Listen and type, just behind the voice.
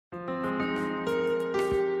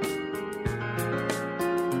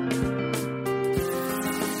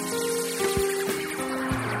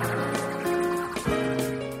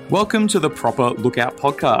Welcome to the Proper Lookout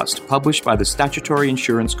podcast, published by the Statutory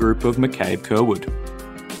Insurance Group of McCabe Curwood.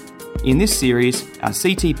 In this series, our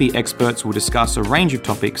CTP experts will discuss a range of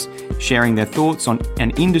topics, sharing their thoughts on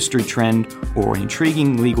an industry trend or an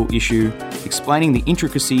intriguing legal issue, explaining the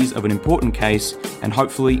intricacies of an important case, and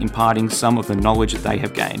hopefully imparting some of the knowledge that they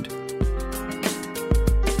have gained.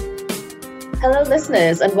 Hello,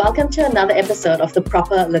 listeners, and welcome to another episode of the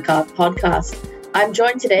Proper Lookout podcast. I'm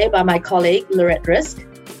joined today by my colleague, Lorette Risk.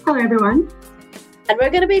 Hello, everyone. And we're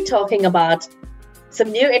going to be talking about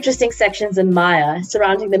some new interesting sections in MIA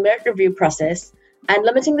surrounding the merit review process and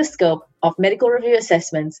limiting the scope of medical review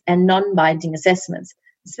assessments and non-binding assessments,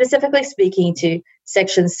 specifically speaking to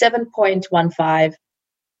Section 7.15,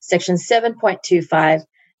 Section 7.25,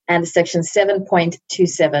 and Section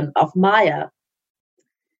 7.27 of MIA.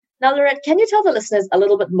 Now, Lorette, can you tell the listeners a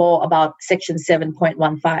little bit more about Section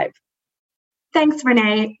 7.15? Thanks,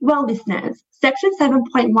 Renee. Well, listeners, Section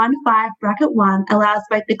 7.15 bracket 1 allows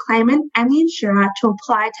both the claimant and the insurer to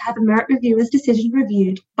apply to have a merit reviewer's decision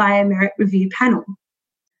reviewed by a merit review panel.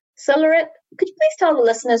 So, Lorette, could you please tell the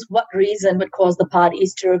listeners what reason would cause the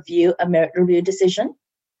parties to review a merit review decision?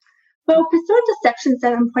 Well, pursuant to Section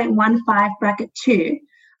 7.15 bracket 2,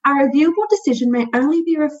 a reviewable decision may only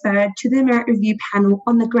be referred to the merit review panel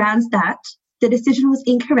on the grounds that the decision was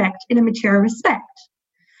incorrect in a material respect.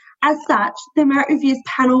 As such, the merit reviews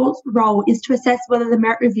panel's role is to assess whether the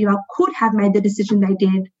merit reviewer could have made the decision they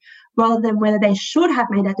did, rather than whether they should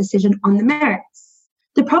have made that decision on the merits.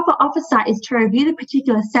 The proper officer is to review the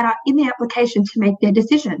particulars set out in the application to make their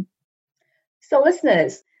decision. So,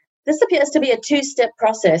 listeners, this appears to be a two-step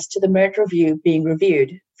process to the merit review being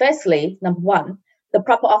reviewed. Firstly, number one, the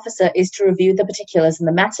proper officer is to review the particulars in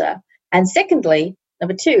the matter. And secondly,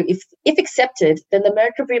 number two, if accepted, then the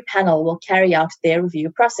merit review panel will carry out their review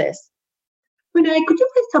process. Renee, could you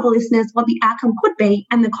please tell the listeners what the outcome could be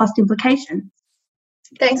and the cost implications?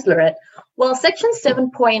 Thanks, Lorette. Well, Section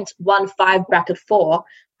 7.15 bracket 4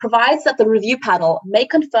 provides that the review panel may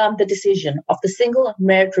confirm the decision of the single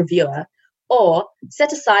merit reviewer or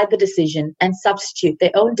set aside the decision and substitute their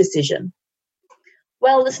own decision.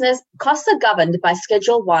 Well, listeners, costs are governed by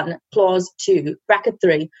Schedule 1, Clause 2, bracket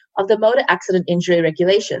 3 of the Motor Accident Injury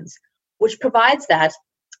Regulations, which provides that,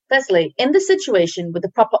 firstly, in the situation where the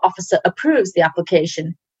proper officer approves the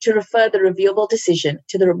application to refer the reviewable decision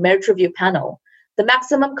to the merit review panel, the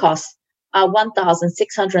maximum costs are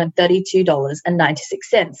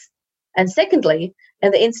 $1,632.96. And secondly,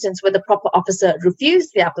 in the instance where the proper officer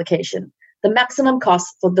refused the application, the maximum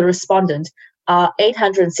costs for the respondent are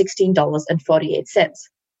 $816.48.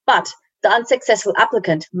 But the unsuccessful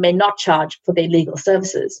applicant may not charge for their legal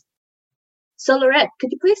services. So, Lorette,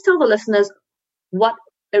 could you please tell the listeners what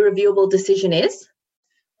a reviewable decision is?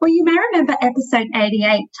 Well, you may remember episode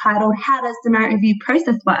 88 titled, How Does the Merit Review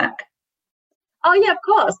Process Work? Oh, yeah, of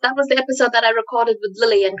course. That was the episode that I recorded with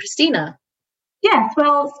Lily and Christina. Yes,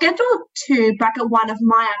 well, Schedule 2, bracket 1 of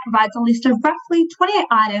MIA provides a list of roughly 28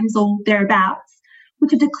 items or thereabouts,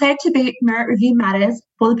 which are declared to be merit review matters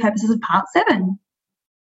for the purposes of Part 7.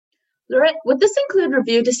 Lorette, would this include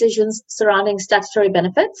review decisions surrounding statutory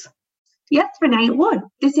benefits? Yes, Renee, it would.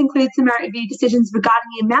 This includes the merit review decisions regarding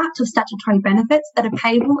the amount of statutory benefits that are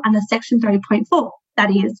payable under Section 3.4, that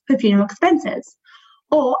is, for funeral expenses,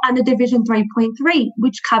 or under Division 3.3,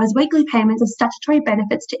 which covers weekly payments of statutory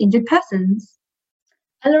benefits to injured persons.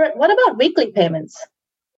 And Lorette, what about weekly payments?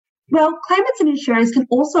 Well, claimants and insurers can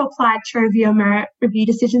also apply to review merit review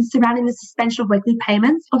decisions surrounding the suspension of weekly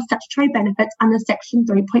payments of statutory benefits under Section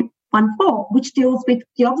 3.14, which deals with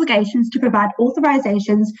the obligations to provide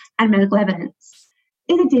authorisations and medical evidence.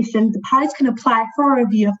 In addition, the parties can apply for a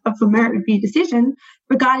review of a merit review decision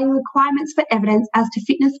regarding requirements for evidence as to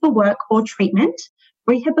fitness for work or treatment,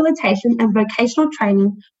 rehabilitation and vocational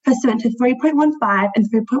training pursuant to 3.15 and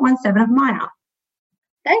 3.17 of MIA.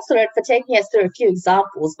 Thanks, Lorette, for taking us through a few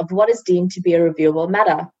examples of what is deemed to be a reviewable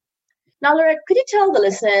matter. Now, Lorette, could you tell the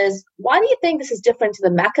listeners, why do you think this is different to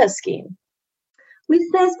the MACA scheme?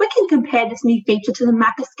 Listeners, we can compare this new feature to the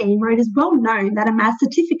MACA scheme, where it is well known that a MAS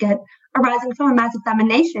certificate arising from a MAS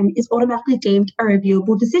examination is automatically deemed a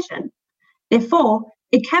reviewable decision. Therefore,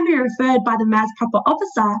 it can be referred by the MAS proper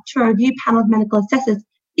officer to a review panel of medical assessors.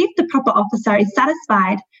 If the proper officer is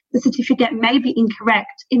satisfied, the certificate may be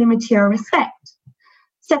incorrect in a material respect.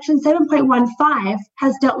 Section 7.15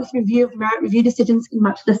 has dealt with review of merit review decisions in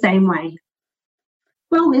much the same way.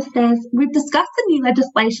 Well, listeners, we've discussed the new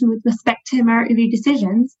legislation with respect to merit review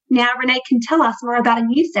decisions. Now, Renee can tell us more about a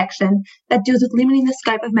new section that deals with limiting the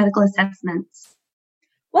scope of medical assessments.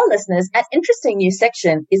 Well, listeners, an interesting new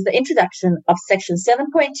section is the introduction of Section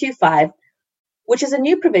 7.25, which is a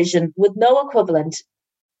new provision with no equivalent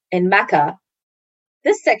in MACA.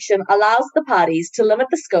 This section allows the parties to limit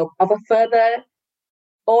the scope of a further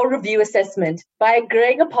or review assessment by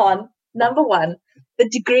agreeing upon, number one, the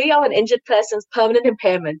degree of an injured person's permanent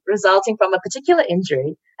impairment resulting from a particular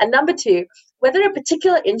injury, and number two, whether a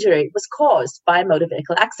particular injury was caused by a motor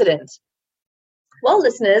vehicle accident. Well,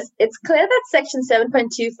 listeners, it's clear that Section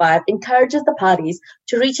 7.25 encourages the parties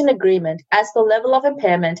to reach an agreement as to the level of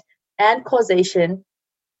impairment and causation,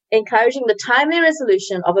 encouraging the timely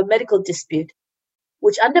resolution of a medical dispute,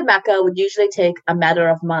 which under MACA would usually take a matter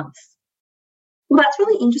of months. Well, that's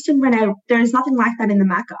really interesting, Renee. There is nothing like that in the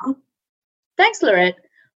MACA. Thanks, Lorette.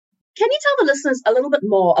 Can you tell the listeners a little bit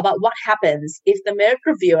more about what happens if the merit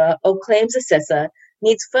reviewer or claims assessor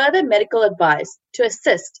needs further medical advice to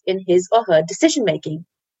assist in his or her decision-making?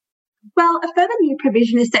 Well, a further new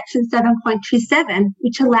provision is Section 7.27,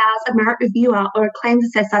 which allows a merit reviewer or a claims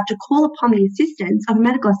assessor to call upon the assistance of a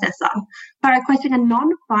medical assessor by requesting a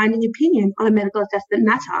non-binding opinion on a medical assessment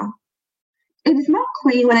matter. It is not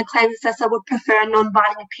clear when a claims assessor would prefer a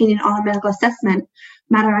non-binding opinion on a medical assessment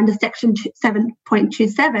matter under Section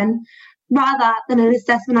 7.27, rather than an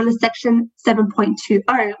assessment under Section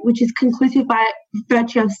 7.20, which is conclusive by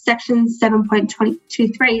virtue of Section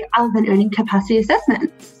 7.23, other than earning capacity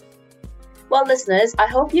assessments. Well, listeners, I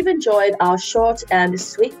hope you've enjoyed our short and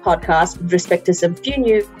sweet podcast with respect to some few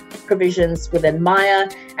new provisions within MIA.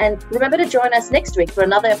 And remember to join us next week for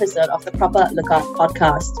another episode of the Proper Lookout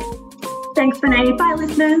podcast. Thanks, Renee. Bye,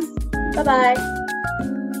 listeners. Bye-bye.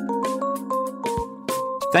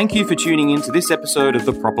 Thank you for tuning in to this episode of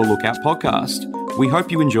the Proper Lookout podcast. We hope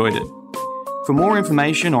you enjoyed it. For more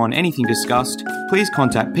information on anything discussed, please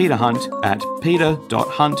contact Peter Hunt at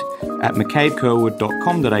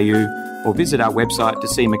peter.hunt@mccabecurwood.com.au or visit our website to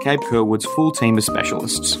see McCabe Curwood's full team of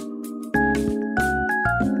specialists.